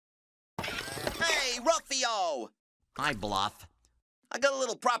Ruffio! Hi, Bluff. I got a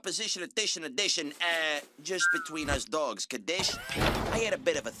little proposition addition, just between us dogs, Kaddish. I had a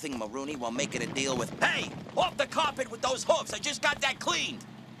bit of a thing-marooney while making a deal with... Hey! Off the carpet with those hooves! I just got that cleaned!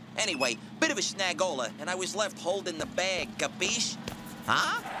 Anyway, bit of a snagola, and I was left holding the bag, capiche?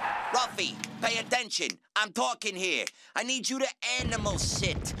 Huh? Ruffy, pay attention. I'm talking here. I need you to animal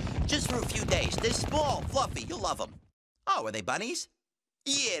sit. Just for a few days. They're small, fluffy. You'll love them. Oh, are they bunnies?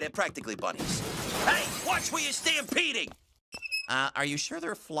 Yeah, they're practically bunnies. Hey, watch where you're stampeding! Are you sure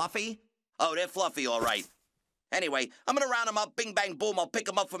they're fluffy? Oh, they're fluffy, all right. Anyway, I'm gonna round them up, bing, bang, boom. I'll pick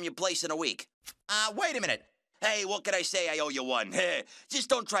them up from your place in a week. Wait a minute. Hey, what can I say? I owe you one. Just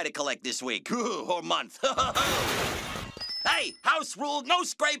don't try to collect this week. Or month. Hey, house rule, no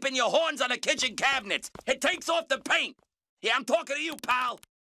scraping your horns on the kitchen cabinets. It takes off the paint. Yeah, I'm talking to you, pal.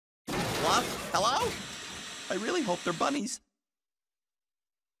 Bluff, hello? I really hope they're bunnies.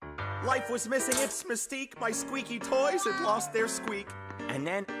 Life was missing its mystique. My squeaky toys had lost their squeak. And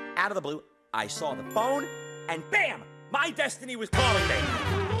then, out of the blue, I saw the phone, and bam! My destiny was calling me.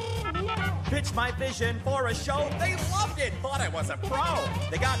 Pitched my vision for a show. They loved it, thought I was a pro.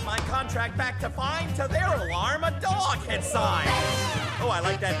 They got my contract back to find. To their alarm, a dog had signed. Oh, I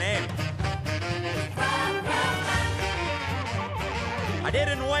like that name. I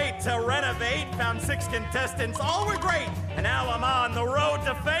didn't wait to renovate, found 6 contestants, all were great. And now I'm on the road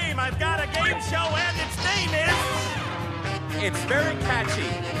to fame. I've got a game show and its name is... It's very catchy.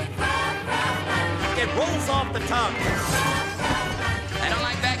 It rolls off the tongue. I don't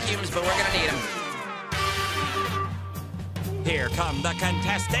like vacuums, but we're gonna need them. Here come the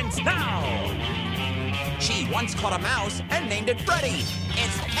contestants now. She once caught a mouse and named it Freddy.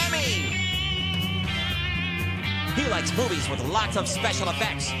 It's Emmy. He likes movies with lots of special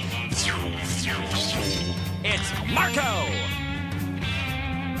effects. It's Marco!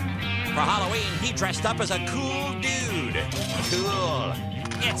 For Halloween, he dressed up as a cool dude. Cool.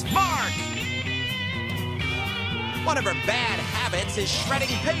 It's Mark! One of her bad habits is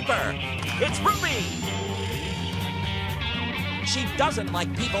shredding paper. It's Ruby! She doesn't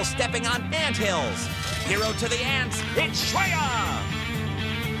like people stepping on anthills. Hero to the ants, it's Shreya!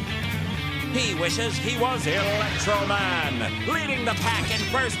 He wishes he was Electro Man, leading the pack in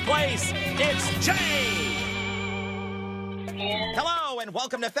first place. It's Jay! Hello and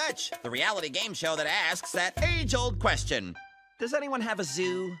welcome to Fetch, the reality game show that asks that age-old question. Does anyone have a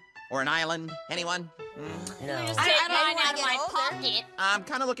zoo or an island? Anyone? No. I don't out of my pocket. I'm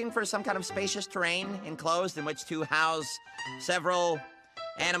kind of looking for some kind of spacious terrain enclosed in which to house several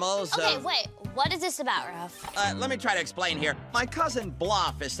animals. Okay, wait. What is this about, Ruff? Let me try to explain here. My cousin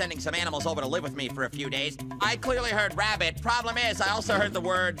Bluff is sending some animals over to live with me for a few days. I clearly heard rabbit. Problem is, I also heard the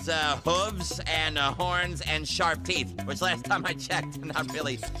words hooves and horns and sharp teeth, which last time I checked are not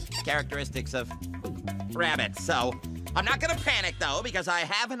really characteristics of rabbits. So I'm not gonna panic though, because I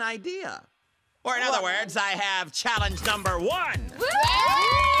have an idea. Or in other words, I have challenge number 1.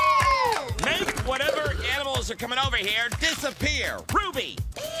 Make whatever animals are coming over here disappear. Ruby,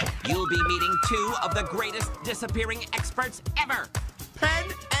 you'll be meeting 2 of the greatest disappearing experts ever.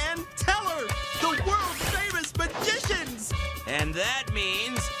 Penn and Teller, the world-famous magicians. And that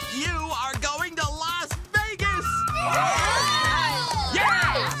means you are going to Las Vegas.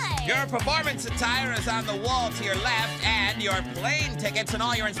 Yes! Your performance attire is on the wall to your left, and your plane tickets and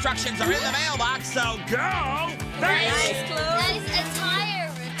all your instructions are in the mailbox, so go! Nice attire.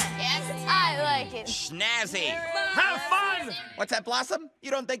 Yes, I like it. Snazzy. Have fun! What's that, Blossom? You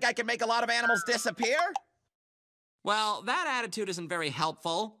don't think I can make a lot of animals disappear? Well, that attitude isn't very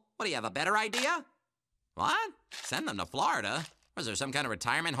helpful. What, do you have a better idea? What? Send them to Florida? Was there some kind of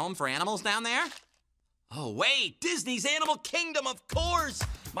retirement home for animals down there? Oh, wait, Disney's Animal Kingdom, of course!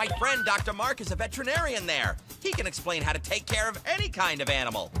 My friend Dr. Mark is a veterinarian there. He can explain how to take care of any kind of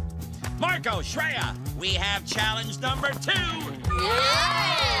animal. Marco, Shreya, we have challenge number 2.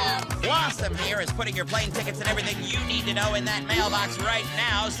 Yeah! Blossom here is putting your plane tickets and everything you need to know in that mailbox right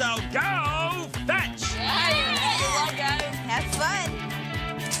now, so go fetch! Good luck, guys. Have fun.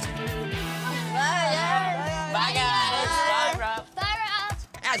 Bye, guys. Bye, Ruff. Bye, Ruff.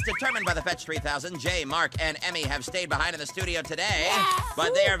 As determined by the Fetch 3000, Jay, Mark, and Emmy have stayed behind in the studio today.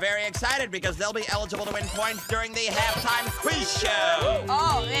 But they are very excited because they'll be eligible to win points during the halftime quiz show.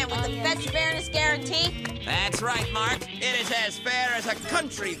 Oh, man, with the Fetch Fairness Guarantee? That's right, Mark. It is as fair as a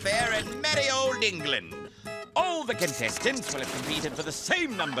country fair in merry old England. All the contestants will have competed for the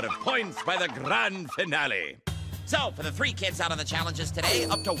same number of points by the grand finale. So, for the 3 kids out on the challenges today,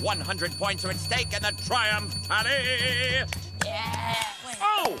 up to 100 points are at stake in the triumph tally. Yeah.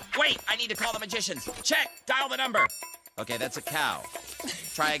 Oh, wait, I need to call the magicians. Check, dial the number. Okay, that's a cow.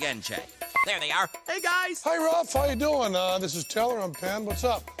 Try again, check. There they are. Hey, guys. Hi, Ruff. How you doing? This is Teller. I'm Penn. What's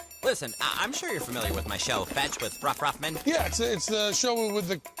up? Listen, I'm sure you're familiar with my show, Fetch with Ruff Ruffman. Yeah, it's the show with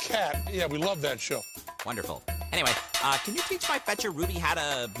the cat. Yeah, we love that show. Wonderful. Anyway, can you teach my fetcher Ruby how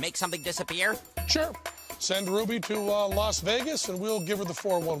to make something disappear? Sure. Send Ruby to Las Vegas, and we'll give her the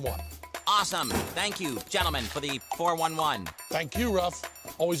 411. Awesome. Thank you, gentlemen, for the 411. Thank you, Ruff.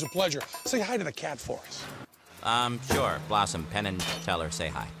 Always a pleasure. Say hi to the cat for us. Sure. Blossom, Penn, and Teller, say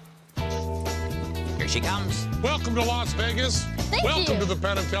hi. Here she comes. Welcome to Las Vegas. Welcome to the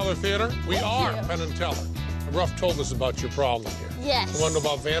Penn and Teller Theater. We are Penn and Teller. And Ruff told us about your problem here. Yes. You want to know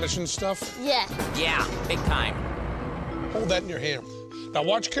about vanishing stuff? Yeah. Yeah, big time. Hold that in your hand. Now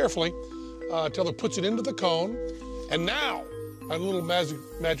watch carefully. Teller puts it into the cone. And now, a little magic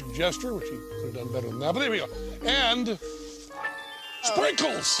gesture, which he could have done better than that. But there we go. And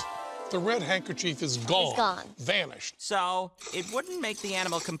sprinkles. The red handkerchief is gone. It's gone. Vanished. So, it wouldn't make the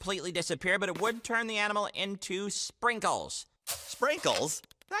animal completely disappear, but it would turn the animal into sprinkles. Sprinkles?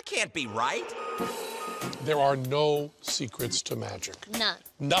 That can't be right. There are no secrets to magic. None.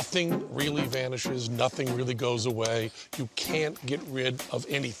 Nothing really vanishes. Nothing really goes away. You can't get rid of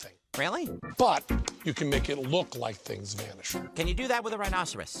anything. Really? But you can make it look like things vanish. Can you do that with a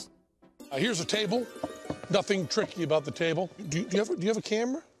rhinoceros? Here's a table. Nothing tricky about the table. Do you have a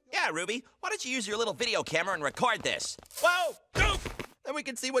camera? Yeah, Ruby, why don't you use your little video camera and record this? Whoa! Goof! Then we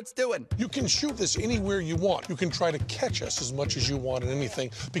can see what's doing. You can shoot this anywhere you want. You can try to catch us as much as you want in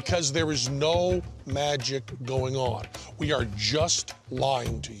anything because there is no magic going on. We are just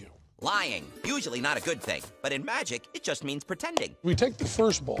lying to you. Lying, usually not a good thing, but in magic, it just means pretending. We take the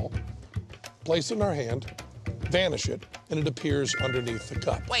first ball, place it in our hand, vanish it, and it appears underneath the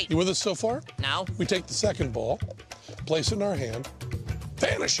cup. Wait. You with us so far? No. We take the second ball, place it in our hand,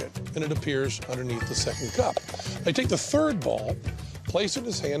 vanish it, and it appears underneath the second cup. I take the third ball, place it in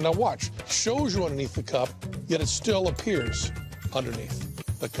his hand. Now watch, shows you underneath the cup, yet it still appears underneath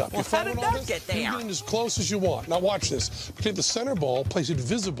the cup. Well, how did that get there? You get as close as you want. Now watch this. Take the center ball, place it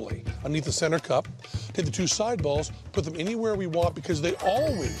visibly underneath the center cup. Take the two side balls, put them anywhere we want because they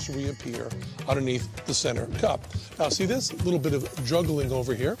always reappear underneath the center cup. Now see this? A little bit of juggling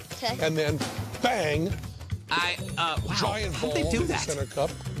over here. Okay. And then bang, Wow. giant How'd ball they do in the that? center cup,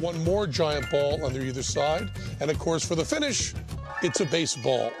 one more giant ball under either side, and of course for the finish, it's a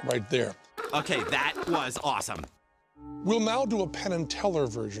baseball right there. Okay, that was awesome. We'll now do a Penn and Teller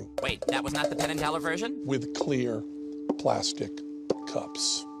version Wait, that was not the Penn and Teller version? with clear plastic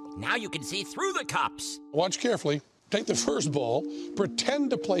cups. Now you can see through the cups. Watch carefully. Take the first ball, pretend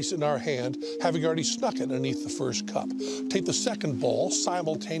to place it in our hand, having already snuck it underneath the first cup. Take the second ball,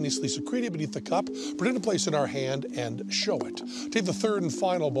 simultaneously secrete it beneath the cup, pretend to place it in our hand, and show it. Take the third and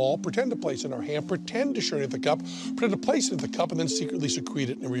final ball, pretend to place it in our hand, pretend to show it in the cup, pretend to place it in the cup, and then secretly secrete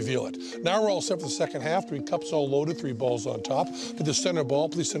it and reveal it. Now we're all set for the second half. 3 cups all loaded, 3 balls on top. Take the center ball,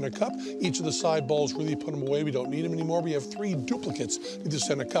 place center cup. Each of the side balls, really put them away. We don't need them anymore. We have 3 duplicates in the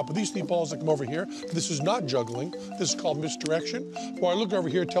center cup. But these 3 balls that come over here, this is not juggling. This is called misdirection. While I look over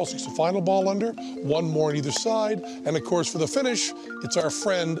here, Tell sticks the final ball under, 1 more on either side, and of course for the finish, it's our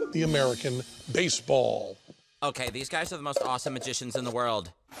friend, the American baseball. Okay, these guys are the most awesome magicians in the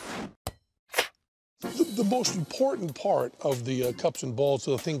world. The most important part of the cups and balls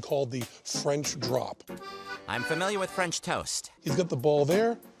is a thing called the French drop. I'm familiar with French toast. He's got the ball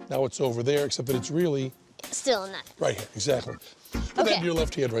there, now it's over there, except that it's really Still not. right here, exactly. Put that in your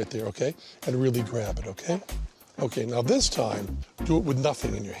left hand right there, okay? And really grab it, okay? Okay, now this time, do it with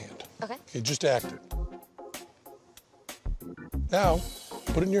nothing in your hand. Okay. Okay, just act it. Now,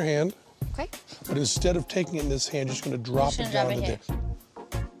 put it in your hand, Okay. but instead of taking it in this hand, you're just gonna drop it down to there.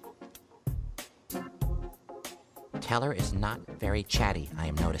 Teller is not very chatty, I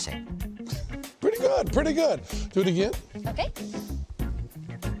am noticing. Pretty good, pretty good. Do it again, Okay.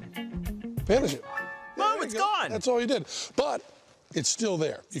 vanish it. Oh, There it's you go. gone. That's all you did. But it's still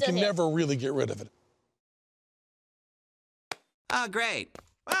there. You Still can here. never really get rid of it. Oh, great.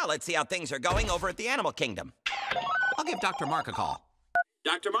 Well, let's see how things are going over at the Animal Kingdom. I'll give Dr. Mark a call.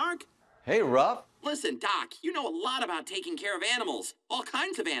 Dr. Mark? Hey, Ruff. Listen, Doc, you know a lot about taking care of animals. All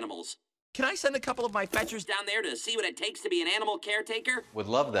kinds of animals. Can I send a couple of my fetchers Down there to see what it takes to be an animal caretaker? Would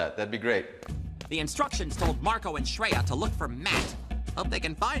love that. That'd be great. The instructions told Marco and Shreya to look for Matt. Hope they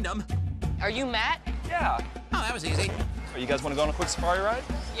can find him. Are you Matt? Yeah. Oh, that was easy. You guys want to go on a quick safari ride?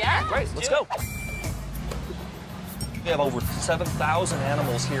 Yeah. Great, let's go. We have over 7,000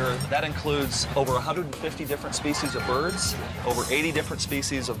 animals here. That includes over 150 different species of birds, over 80 different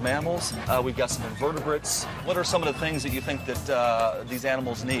species of mammals. We've got some invertebrates. What are some of the things that you think that these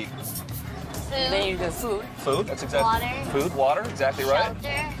animals need? They need the food. Food, that's exactly. Water. Food, water, exactly right.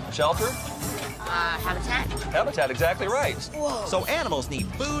 Shelter. Shelter. Habitat. Habitat, exactly right. So animals need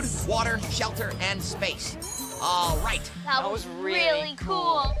food, water, shelter, and space. All right. That was really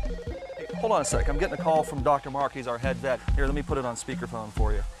cool. Hey, hold on a sec. I'm getting a call from Dr. Mark. He's our head vet. Here, let me put it on speakerphone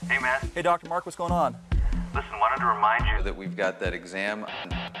for you. Hey, Matt. Hey, Dr. Mark, what's going on? Listen, wanted to remind you That we've got that exam.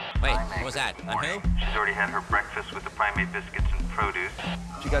 Wait, what was that? On who? she's already had her breakfast with the primate biscuits and produce.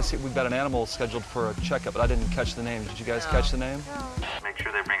 Did you guys see we've got an animal scheduled for a checkup, but I didn't catch the name. Did you guys catch the name? Make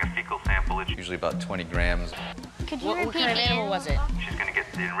sure they bring a fecal sample. It's Usually about 20 grams. Could you What repeat kind of the animal was it? she's going to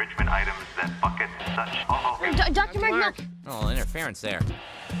get the enrichment items, that bucket and such. Oh, Dr. Mark, no. Oh, interference there.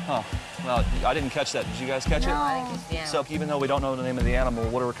 Huh. Well, I didn't catch that. Did you guys catch No. it? So even though we don't know the name of the animal,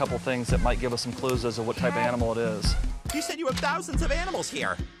 what are a couple things that might give us some clues as to what type of animal it is? You said you have thousands of animals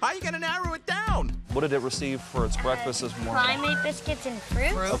here. How are you going to narrow it down? What did it receive for its breakfast this morning? Primate biscuits and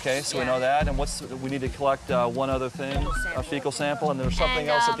fruit. Okay, so we know that. And we need to collect one other thing, a fecal sample, and there's something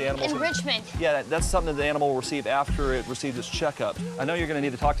else that the animal. Enrichment. Yeah, that's something that the animal will receive after it received its checkup. I know you're going to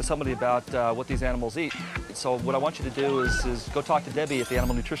need to talk to somebody about what these animals eat. So what I want you to do is go talk to Debbie at the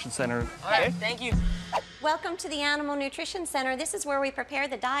Animal Nutrition Center. Okay, thank you. Welcome to the Animal Nutrition Center. This is where we prepare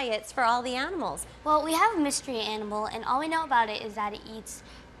the diets for all the animals. Well, we have a mystery animal, and all we know about it is that it eats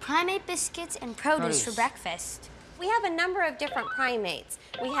primate biscuits and produce for breakfast. We have a number of different primates.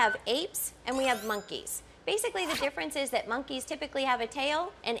 We have apes and we have monkeys. Basically, the difference is that monkeys typically have a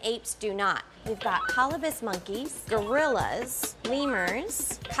tail and apes do not. We've got colobus monkeys, gorillas,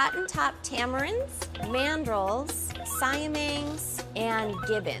 lemurs, cotton-top tamarins, mandrills, siamangs, and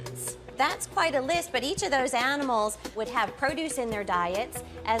gibbons. That's quite a list, but each of those animals would have produce in their diets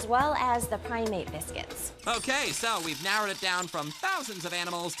as well as the primate biscuits. Okay, so we've narrowed it down from thousands of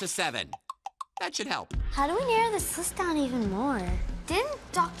animals to 7. That should help. How do we narrow this list down even more? Didn't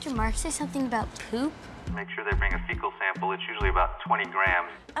Dr. Mark say something about poop? make sure they bring a fecal sample. It's usually about 20 grams.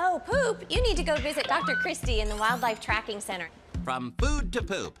 Oh, poop? You need to go visit Dr. Christie in the Wildlife Tracking Center. From food to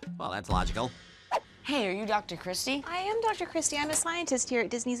poop. Well, that's logical. Hey, are you Dr. Christie? I am Dr. Christie. I'm a scientist here at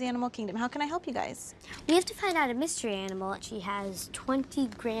Disney's Animal Kingdom. How can I help you guys? We have to find out a mystery animal. She has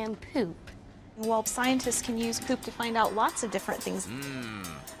 20-gram poop. Well, scientists can use poop to find out lots of different things.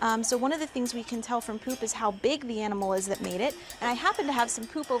 So one of the things we can tell from poop is how big the animal is that made it. And I happen to have some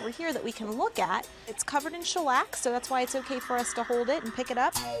poop over here that we can look at. It's covered in shellac, so that's why it's okay for us to hold it and pick it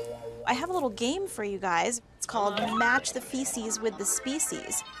up. I have a little game for you guys. It's called Match the Feces with the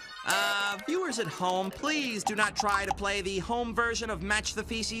Species. Viewers at home, please do not try to play the home version of Match the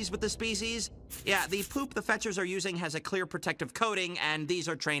Feces with the Species. Yeah, the poop the fetchers are using has a clear protective coating, and these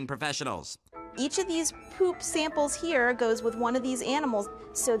are trained professionals. Each of these poop samples here goes with one of these animals.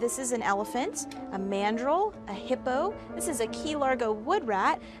 So this is an elephant, a mandrill, a hippo. This is a Key Largo wood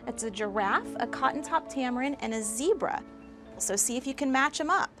rat. That's a giraffe, a cotton-top tamarin, and a zebra. So see if you can match them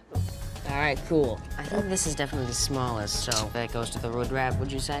up. All right, cool. I think this is definitely the smallest, so that goes to the wood rat,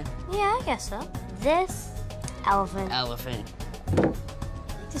 would you say? Yeah, I guess so. This, elephant. Elephant.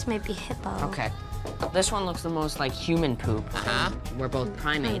 This might be hippo. Okay. This one looks the most like human poop. We're both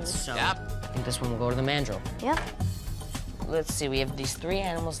primates, so I think this one will go to the mandrill. Yep. Let's see, we have these 3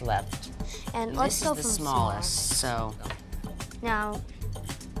 animals left. And let's this go is the from smallest, so now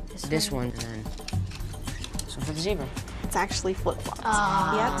this one, and then this one for the zebra. It's actually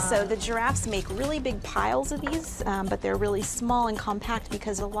flip-flops. Yep, so the giraffes make really big piles of these, but they're really small and compact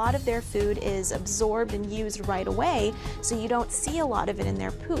because a lot of their food is absorbed and used right away, so you don't see a lot of it in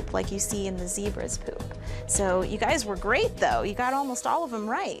their poop like you see in the zebra's poop. So you guys were great, though. You got almost all of them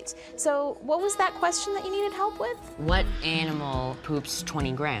right. So what was that question that you needed help with? What animal poops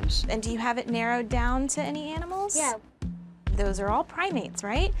 20 grams? And do you have it narrowed down to any animals? Yeah. Those are all primates,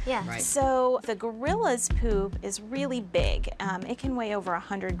 right? Yeah. Right. So the gorilla's poop is really big. It can weigh over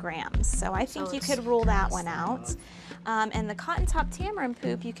 100 grams. So I think you could rule that one out. And the cotton-top tamarin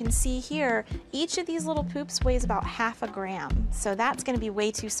poop, you can see here, each of these little poops weighs about ½ a gram. So that's going to be way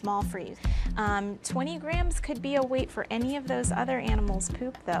too small for you. 20 grams could be a weight for any of those other animals'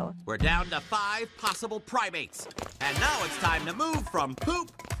 poop, though. We're down to 5 possible primates. And now it's time to move from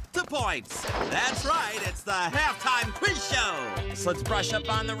poop to points. That's right, it's the halftime quiz show. So let's brush up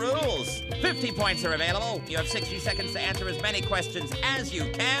on the rules. 50 points are available. You have 60 seconds to answer as many questions as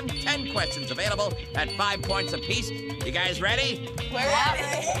you can. 10 questions available at 5 points apiece. You guys ready? We're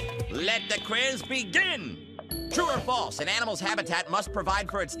ready. Let the quiz begin. True or false, an animal's habitat must provide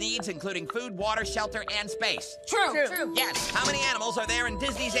for its needs, including food, water, shelter, and space? True. Yes. How many animals are there in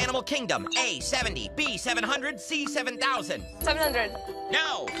Disney's Animal Kingdom? A, 70, B, 700, C, 7,000. 700.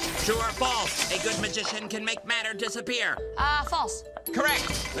 No. True or false, a good magician can make matter disappear? False.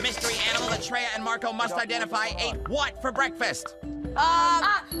 Correct. The mystery animal that Shreya and Marco must identify ate what for breakfast?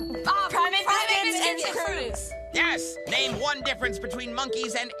 Primate difference between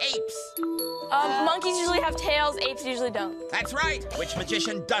monkeys and apes? Monkeys usually have tails, apes usually don't. That's right. Which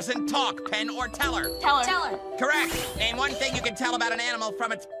magician doesn't talk, Penn or Teller? Teller. Correct. Name one thing you can tell about an animal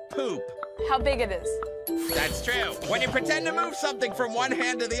from its poop. How big it is. That's true. When you pretend to move something from one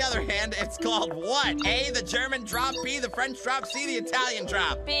hand to the other hand, it's called what? A, the German drop, B, the French drop, C, the Italian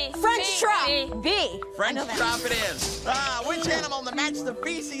drop. B. French drop. B. French drop it is. Which animal in the Match the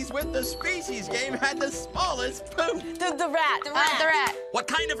Feces with the Species game had the smallest poop? The rat. The rat. What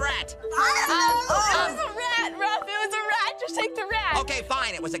kind of rat? It was a rat, Ruff. It was a rat. Just take the rat. Okay,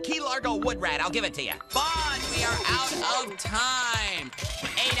 fine. It was a Key Largo wood rat. I'll give it to you. But we are out of time.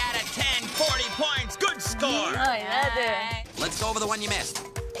 8 out of 10, 40 points. Good score. Oh, yeah, dude. Let's go over the one you missed.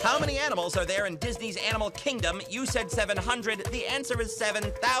 How many animals are there in Disney's Animal Kingdom? You said 700. The answer is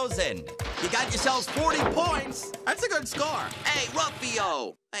 7,000. You got yourselves 40 points. That's a good score. Hey,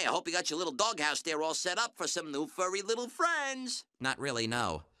 Ruffio. Hey, I hope you got your little doghouse there all set up for some new furry little friends. Not really,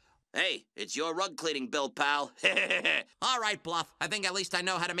 no. Hey, it's your rug cleaning bill, pal. All right, Bluff. I think at least I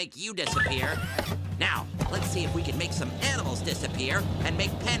know how to make you disappear. Now, let's see if we can make some animals disappear and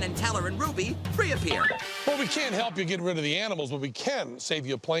make Penn and Teller and Ruby reappear. Well, we can't help you get rid of the animals, but we can save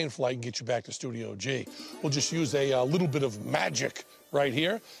you a plane flight and get you back to Studio G. We'll just use a little bit of magic right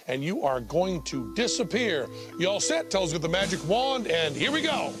here, and you are going to disappear. You all set? Tell us with the magic wand, and here we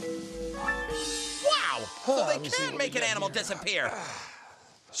go. Wow! So they can make an animal disappear.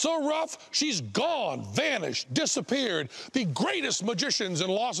 So Ruff, she's gone, vanished, disappeared. The greatest magicians in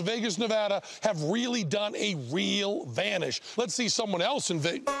Las Vegas, Nevada have really done a real vanish. Let's see someone else in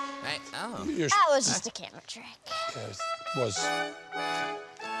Vegas. That was just a camera trick. It was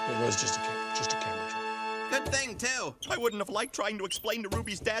just a camera trick. Good thing, too. I wouldn't have liked trying to explain to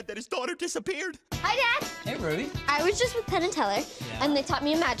Ruby's dad that his daughter disappeared. Hi, Dad. Hey, Ruby. I was just with Penn and Teller, and they taught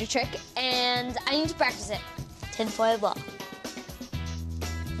me a magic trick, and I need to practice it. Tinfoil ball.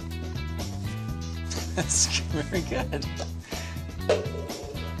 That's very good.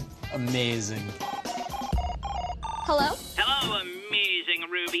 Amazing. Hello? Hello, amazing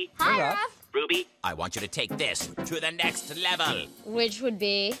Ruby. Hi, Ruff. Ruby, I want you to take this to the next level. Which would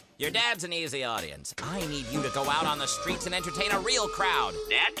be? Your dad's an easy audience. I need you to go out on the streets and entertain a real crowd.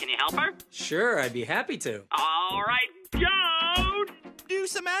 Dad, can you help her? Sure, I'd be happy to. All right, go! Do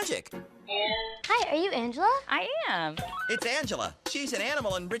some magic. Hi, are you Angela? I am. It's Angela. She's an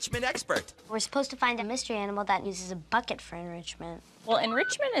animal enrichment expert. We're supposed to find a mystery animal that uses a bucket for enrichment. Well,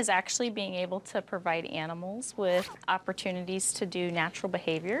 enrichment is actually being able to provide animals with opportunities to do natural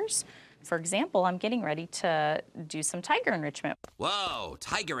behaviors. For example, I'm getting ready to do some tiger enrichment. Whoa,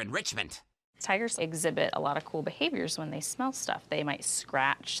 tiger enrichment. Tigers exhibit a lot of cool behaviors when they smell stuff. They might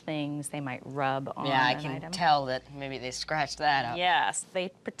scratch things, they might rub on I an can item. tell that maybe they scratched that up. Yes,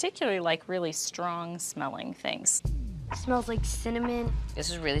 they particularly like really strong smelling things. It smells like cinnamon. This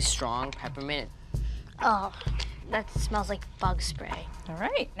is really strong peppermint. Oh, that smells like bug spray. All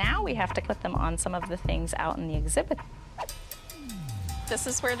right, now we have to put them on some of the things out in the exhibit. This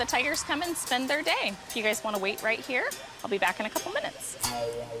is where the tigers come and spend their day. If you guys want to wait right here, I'll be back in a couple minutes.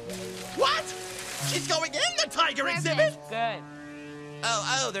 What? She's going in the tiger exhibit? Good.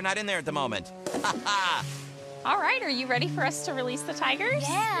 Oh, they're not in there at the moment. All right, are you ready for us to release the tigers?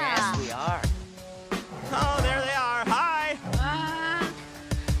 Yeah. Yes, we are. Oh, there they are. Hi.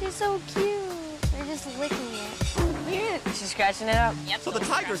 They're so cute. They're just licking it. She's scratching it up. Yep. So the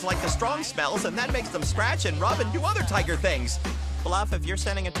tigers like the strong smells, and that makes them scratch and rub and do other tiger things. Bluff, if you're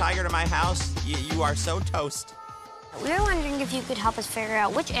sending a tiger to my house, you are so toast. We were wondering if you could help us figure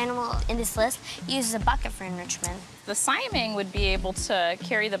out which animal in this list uses a bucket for enrichment. The Siamang would be able to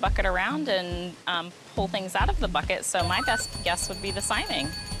carry the bucket around and pull things out of the bucket, so my best guess would be the Siamang.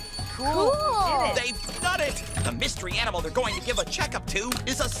 Cool. They've done it! The mystery animal they're going to give a checkup to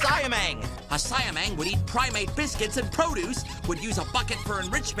is a Siamang. A Siamang would eat primate biscuits and produce, would use a bucket for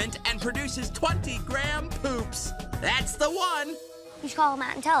enrichment, and produces 20-gram poops. That's the one. We should call him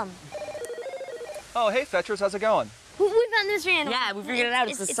out and tell him. Oh, hey, Fetchers, how's it going? We found the mystery animal. Yeah, we figured it out.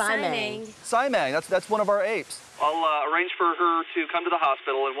 It's the Siamang. Siamang, that's one of our apes. I'll arrange for her to come to the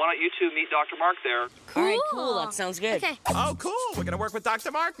hospital, and why don't you two meet Dr. Mark there? All right, cool. That sounds good. Okay. Oh, cool. We're going to work with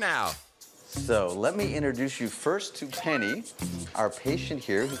Dr. Mark now. So let me introduce you first to Penny, our patient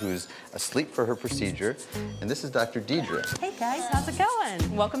here who's asleep for her procedure. And this is Dr. Deidre. Hey guys, how's it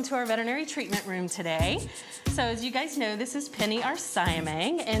going? Welcome to our veterinary treatment room today. So as you guys know, this is Penny, our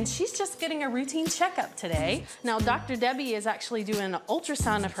Siamang, and she's just getting a routine checkup today. Now, Dr. Debbie is actually doing an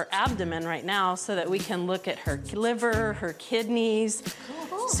ultrasound of her abdomen right now so that we can look at her liver, her kidneys.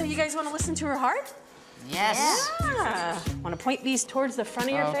 Cool. So you guys want to listen to her heart? Yes. Yeah. Want to point these towards the front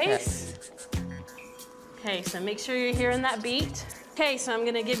of your face? Okay, so make sure you're hearing that beat. Okay, so I'm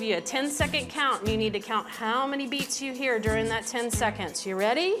gonna give you a 10-second count, and you need to count how many beats you hear during that 10 seconds. You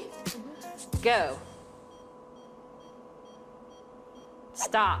ready? Go.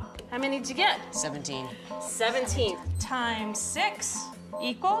 Stop. How many did you get? 17. 17 times 6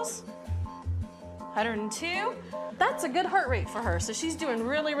 equals 102. That's a good heart rate for her, so she's doing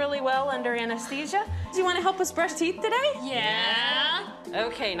really, really well under anesthesia. Do you want to help us brush teeth today? Yeah.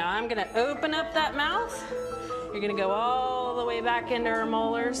 Okay, now I'm gonna open up that mouth. You're gonna go all the way back into her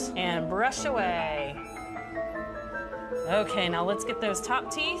molars and brush away. Okay, now let's get those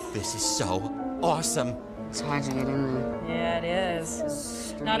top teeth. This is so awesome. It's hard to get in there. Yeah, it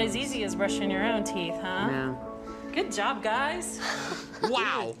is. Not as easy as brushing your own teeth, huh? No. Good job, guys.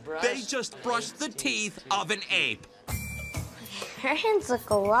 Wow, they just brushed the teeth of an ape. Her hands look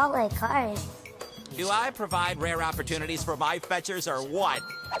a lot like ours. Do I provide rare opportunities for my fetchers or what?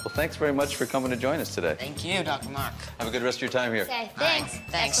 Well, thanks very much for coming to join us today. Thank you, Dr. Mark. Have a good rest of your time here. Okay, thanks.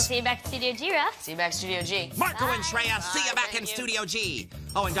 Thanks. Guess we'll see you back at Studio G, Ruff. See you back at Studio G. Marco and Shreya, see you back in Studio G.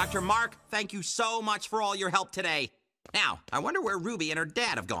 Oh, and Dr. Mark, thank you so much for all your help today. Now, I wonder where Ruby and her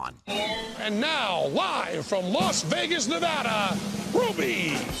dad have gone. And now, live from Las Vegas, Nevada,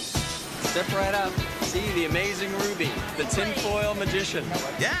 Ruby. Step right up. See the amazing Ruby, the tinfoil magician.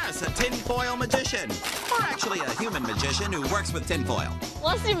 Yes, a tinfoil magician. Or actually a human magician who works with tinfoil.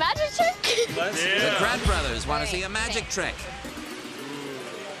 Let's do magic trick? The Grant brothers want to see a magic trick.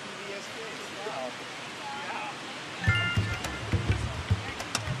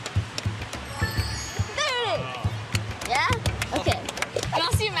 There it is. Yeah? Okay. You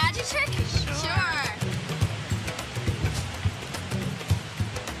want to see a magic trick? Sure.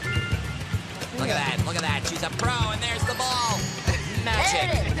 Look at that, look at that. She's a pro, and there's the ball.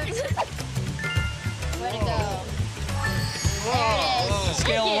 Magic. There it is. Where'd it go? There it is. On a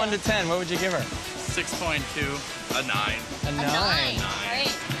scale of 1 to 10, what would you give her? 6.2, a 9. A 9.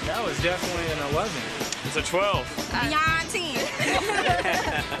 Great. That was definitely an 11. It's a 12. Beyond 10.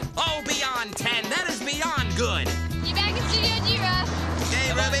 Oh, beyond 10. That is beyond good. You back in Studio G, Ruff.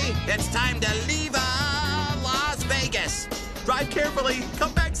 Okay, Ruby, it's time to leave Las Vegas. Drive carefully.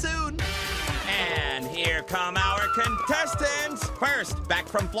 Come back soon. And here come our contestants. First, back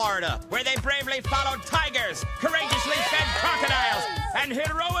from Florida, where they bravely followed tigers, courageously fed crocodiles, and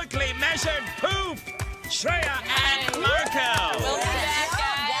heroically measured poop. Shreya and Marco.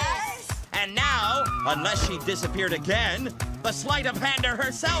 And now, unless she disappeared again, the sleight of hander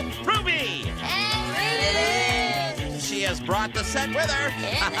herself, Ruby. She has brought the set with her.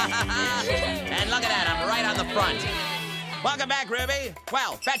 And look at that, I'm right on the front. Welcome back, Ruby.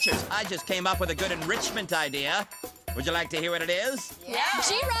 Well, fetchers, I just came up with a good enrichment idea. Would you like to hear what it is? Yeah.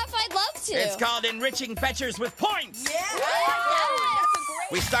 Gee, Ruff, I'd love to. It's called Enriching Fetchers with Points. Yeah.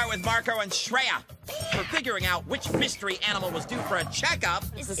 We start with Marco and Shreya for figuring out which mystery animal was due for a checkup.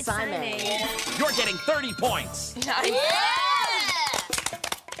 It's Simon. You're getting 30 points. Yeah.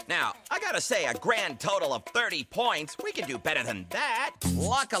 Now, I gotta say, a grand total of 30 points. We can do better than that.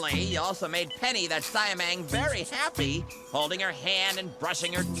 Luckily, you also made Penny, that Siamang, very happy, holding her hand and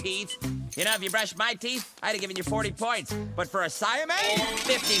brushing her teeth. You know, if you brushed my teeth, I'd have given you 40 points. But for a Siamang,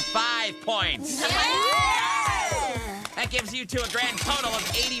 55 points. Yeah. That gives you two a grand total of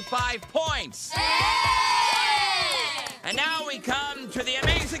 85 points. And now we come to the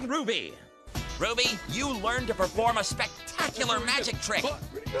amazing Ruby. Ruby, you learned to perform a spectacular magic trick. Oh,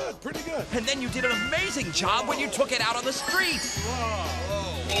 pretty good, pretty good. And then you did an amazing job when you took it out on the street.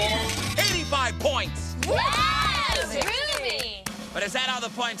 Whoa. 85 points. Yes, Ruby. But is that all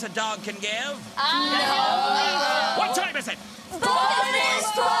the points a dog can give? No. What time is it?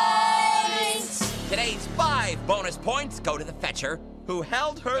 Bonus points. Today's 5 bonus points go to the fetcher, who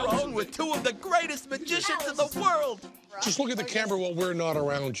held her own with two of the greatest magicians in the world. Just look at the camera while we're not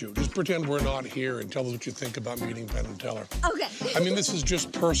around you. Just pretend we're not here and tell us what you think about meeting Penn and Teller. Okay. I mean, this is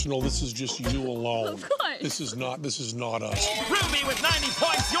just personal. This is just you alone. Of course. This is not us. Ruby with 90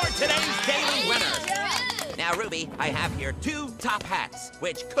 points, you're today's daily winner. Now, Ruby, I have here 2 top hats,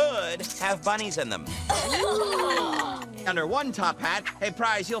 which could have bunnies in them. Under one top hat, a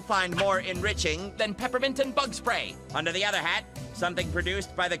prize you'll find more enriching than peppermint and bug spray. Under the other hat, something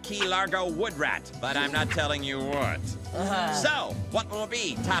produced by the Key Largo wood rat, but I'm not telling you what. So, what will it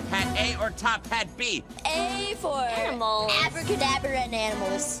be, top hat A or top hat B? A for animals. Abracadabra and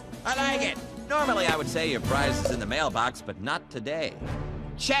animals. I like it. Normally, I would say your prize is in the mailbox, but not today.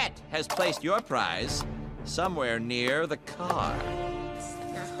 Chet has placed your prize somewhere near the car.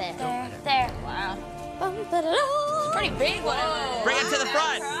 There. Wow. It's pretty big one. Bring it to the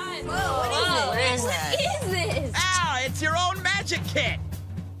front. Whoa, what is it? What is that? What is this? Ah, it's your own magic kit.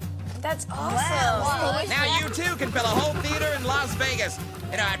 That's awesome. Now you too can fill a whole theater in Las Vegas.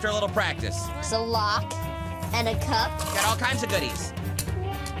 You know, after a little practice. There's a lock and a cup. Got all kinds of goodies.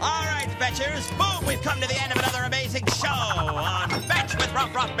 All right, Fetchers. Boom, we've come to the end of another amazing show on Fetch with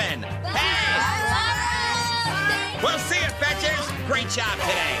Ruff Ruffman. Hey! We'll see you, Fetchers. Great job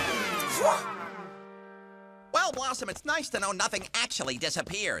today. Well, Blossom, it's nice to know nothing actually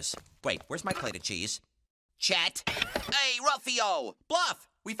disappears. Wait, where's my plate of cheese? Chet? Hey, Ruffio! Bluff!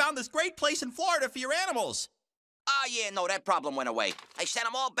 We found this great place in Florida for your animals. Oh, yeah, no, that problem went away. I sent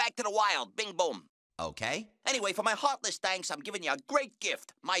them all back to the wild. Bing, boom. Okay. Anyway, for my heartless thanks, I'm giving you a great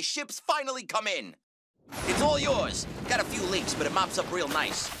gift. My ship's finally come in. It's all yours. Got a few leaks, but it mops up real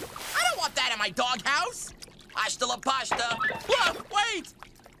nice. I don't want that in my doghouse. Hasta la pasta. Bluff, wait!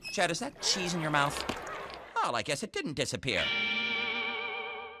 Chet, is that cheese in your mouth? Well, I guess it didn't disappear.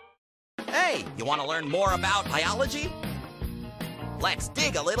 Hey, you want to learn more about biology? Let's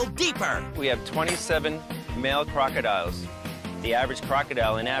dig a little deeper. We have 27 male crocodiles. The average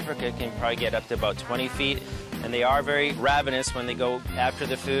crocodile in Africa can probably get up to about 20 feet, and they are very ravenous when they go after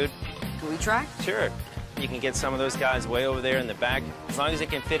the food. Can we try? Sure. You can get some of those guys way over there in the back. As long as it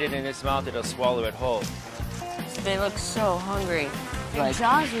can fit it in its mouth, it'll swallow it whole. They look so hungry. Their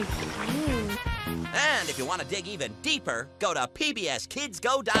jaws are clean. And if you want to dig even deeper, go to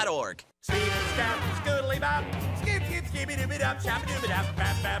pbskidsgo.org.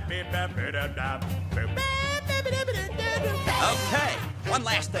 Okay, one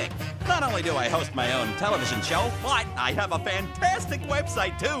last thing. Not only do I host my own television show, but I have a fantastic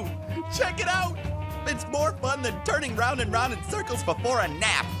website, too. Check it out. It's more fun than turning round and round in circles before a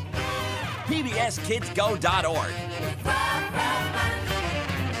nap. pbskidsgo.org.